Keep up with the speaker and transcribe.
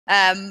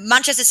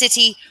Manchester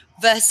City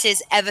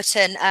versus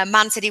Everton.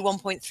 Man City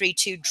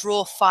 1.32,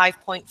 draw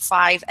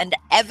 5.5, and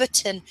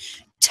Everton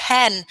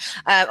 10.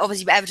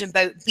 Obviously, Everton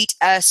beat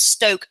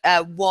Stoke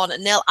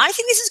 1-0. I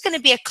think this is going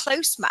to be a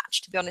close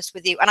match, to be honest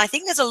with you. And I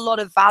think there's a lot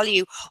of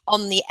value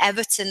on the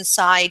Everton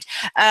side.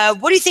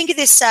 What do you think of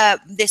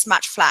this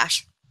match,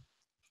 Flash?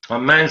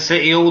 Man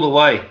City all the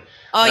way.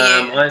 Oh,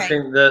 yeah. Okay. I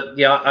think that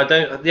I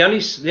don't. The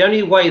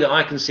only way that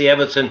I can see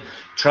Everton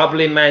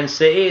troubling Man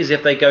City is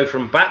if they go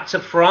from back to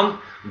front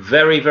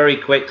very, very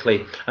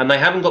quickly, and they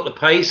haven't got the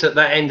pace at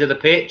that end of the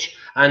pitch,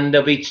 and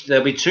there'll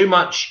be too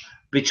much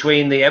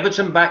between the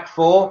Everton back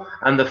four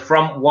and the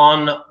front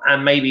one,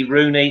 and maybe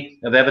Rooney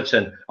of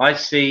Everton. I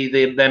see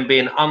them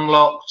being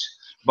unlocked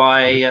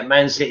by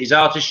Man City's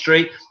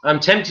artistry. I'm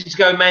tempted to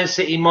go Man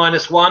City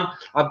 -1.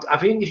 I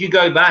think if you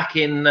go back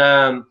in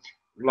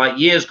like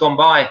years gone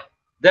by,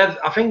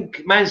 I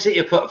think Man City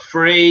have put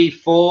 3,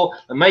 4,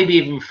 and maybe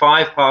even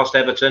 5 past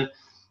Everton.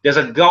 There's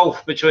a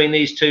gulf between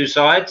these two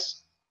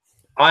sides.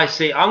 I'm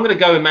going to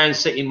go with Man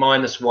City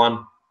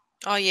 -1.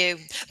 Are you?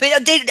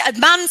 But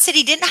Man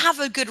City didn't have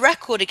a good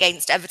record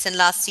against Everton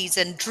last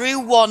season. Drew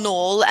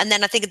 1-1, and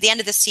then I think at the end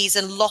of the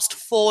season lost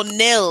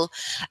 4-0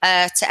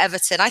 to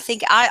Everton. I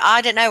think I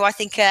don't know. I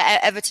think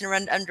Everton are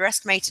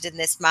underestimated in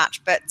this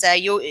match. But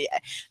you're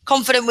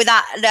confident with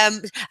that.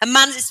 And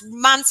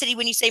Man City,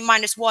 when you say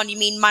 -1, you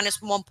mean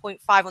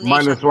 -1.5 on the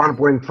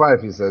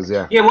 -1.5. He says,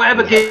 yeah. Yeah,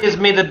 whatever gives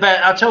me the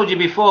best. I told you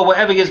before,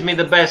 whatever gives me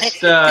the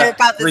best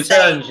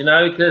returns. You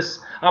know, because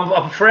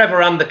I'm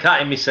forever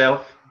undercutting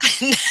myself.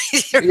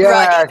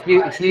 Yeah, right.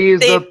 he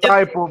is the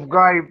type of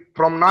guy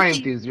from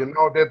 90s, you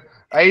know, that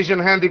Asian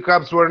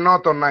handicaps were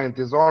not on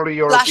 90s, only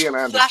European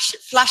handicaps.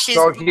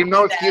 So he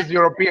knows his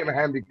European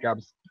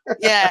handicaps.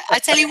 Yeah, I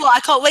tell you what,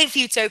 I can't wait for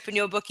you to open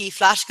your bookie,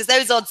 Flash, because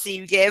those odds that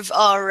you give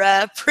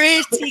are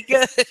pretty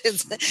good.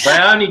 They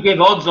only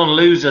give odds on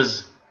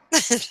losers.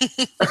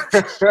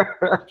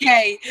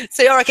 Okay,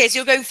 so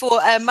you're going for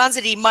Man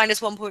City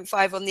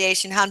 -1.5 on the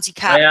Asian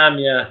handicap. I am,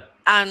 yeah.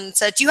 And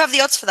do you have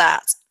the odds for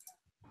that?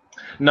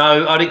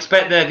 No, I'd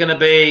expect they're going to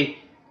be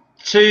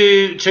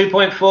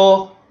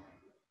 2.4.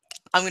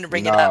 I'm going to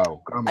bring it up.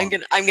 I'm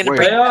going to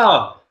bring it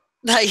up.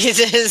 No, it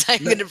is.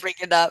 I'm going to bring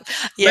it up.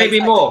 Yeah, maybe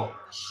exactly. More.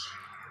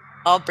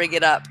 I'll bring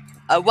it up.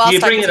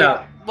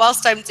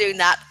 Whilst I'm doing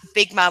that,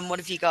 big man, what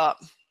have you got?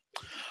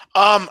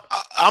 I'm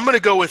going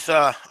to go with.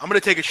 I'm going to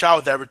take a shot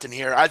with Everton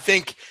here. I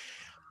think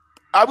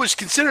I was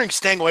considering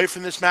staying away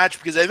from this match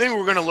because I think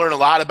we're going to learn a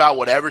lot about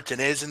what Everton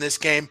is in this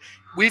game.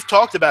 We've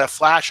talked about a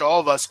Flash, all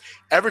of us.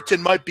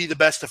 Everton might be the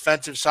best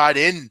defensive side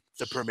in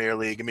the Premier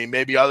League. I mean,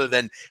 maybe other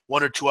than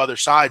 1 or 2 other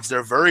sides.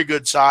 They're a very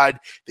good side.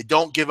 They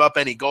don't give up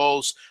any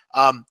goals.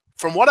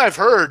 From what I've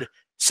heard,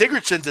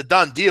 Sigurdsson's a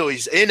done deal.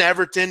 He's in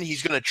Everton.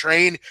 He's going to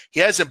train. He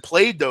hasn't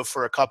played, though,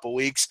 for a couple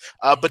weeks.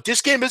 But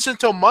this game isn't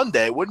until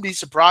Monday. It wouldn't be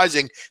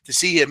surprising to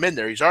see him in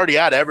there. He's already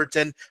at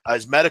Everton.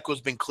 His medical's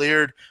been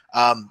cleared.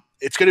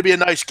 It's going to be a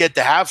nice get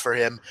to have for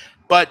him.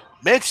 But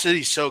Man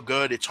City's so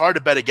good, it's hard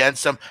to bet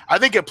against them. I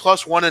think at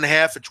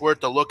 +1.5, it's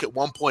worth a look at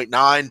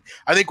 1.9.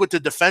 I think with the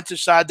defensive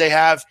side they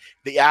have,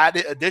 the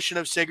addition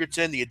of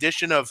Sigurdsson, the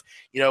addition of,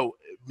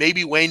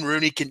 maybe Wayne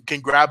Rooney can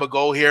grab a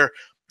goal here.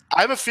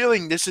 I have a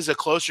feeling this is a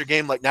closer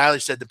game, like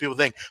Natalie said, than people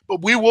think.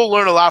 But we will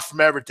learn a lot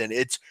from Everton.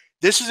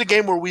 This is a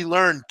game where we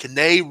learn, can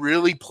they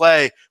really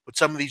play with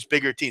some of these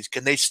bigger teams?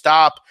 Can they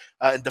stop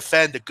and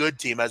defend a good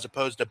team as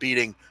opposed to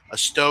beating a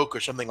Stoke or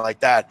something like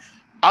that?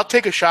 I'll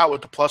take a shot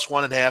with the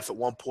 +1.5 at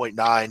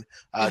 1.9.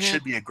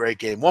 Should be a great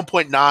game.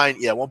 1.9,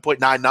 yeah,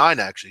 1.99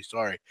 actually.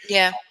 Sorry.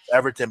 Yeah.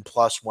 Everton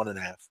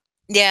 +1.5.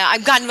 Yeah,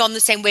 I'm kind of on the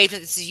same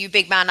wavelength as you,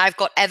 big man. I've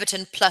got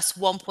Everton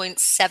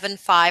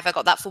 +1.75. I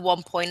got that for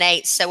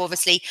 1.8. So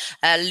obviously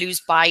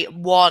lose by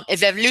 1. If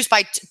they lose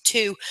by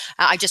 2,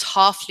 I just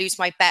half lose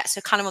my bet.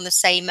 So kind of on the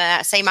same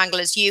angle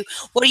as you.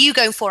 What are you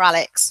going for,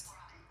 Alex?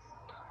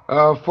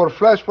 For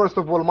Flash, first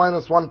of all,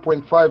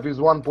 -1.5 is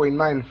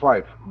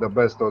 1.95, the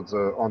best odds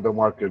on the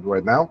market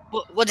right now.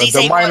 What did he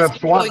say?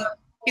 -1.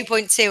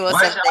 2.2 or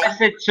something. I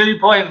said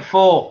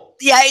 2.4.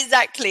 Yeah,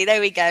 exactly.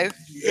 There we go.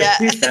 Yeah.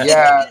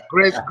 Yeah,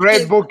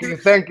 great booking.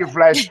 Thank you,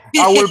 Flash.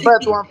 I will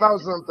bet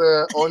 1,000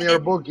 on your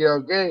bookie,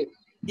 okay?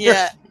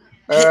 Yeah.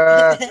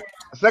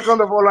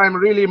 Second of all, I'm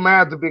really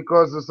mad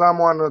because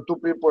 2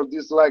 people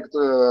disliked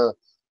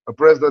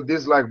press the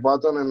dislike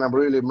button, and I'm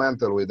really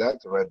mental with that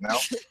right now.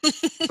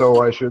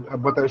 So I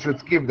should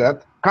skip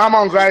that. Come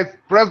on, guys,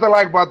 press the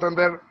like button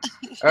there.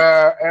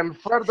 And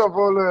first of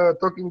all,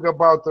 talking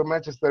about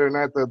Manchester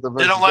United.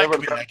 They don't like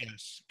me, I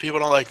guess. People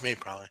don't like me,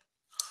 probably.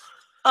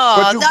 Oh,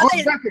 but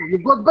you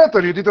got better.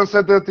 You didn't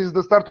say that it's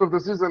the start of the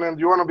season and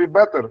you want to be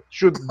better.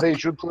 They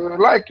should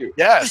like you.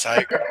 Yes, I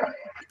agree.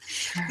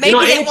 Maybe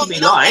they want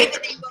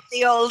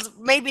the old.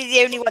 Maybe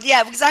the only one.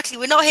 Yeah, exactly.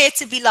 We're not here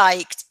to be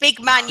liked. Big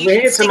man,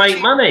 we're here to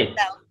make money.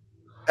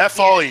 F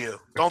all of you.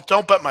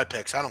 Don't bet my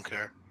picks. I don't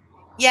care.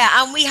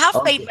 Yeah, and we have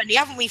Okay. made money,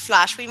 haven't we,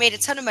 Flash? We made a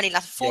ton of money,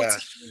 like 40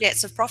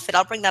 minutes of profit.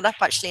 I'll bring that up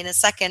actually in a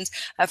second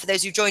for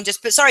those who joined us.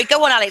 But sorry,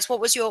 go on, Alex. What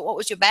was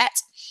your bet?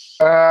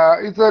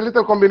 It's a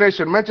little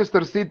combination.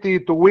 Manchester City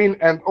to win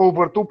and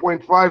over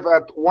 2.5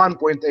 at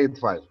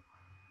 1.85.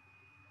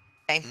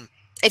 Okay.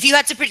 If you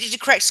had to predict the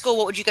correct score,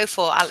 what would you go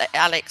for,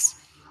 Alex?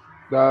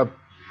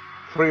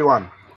 3-1.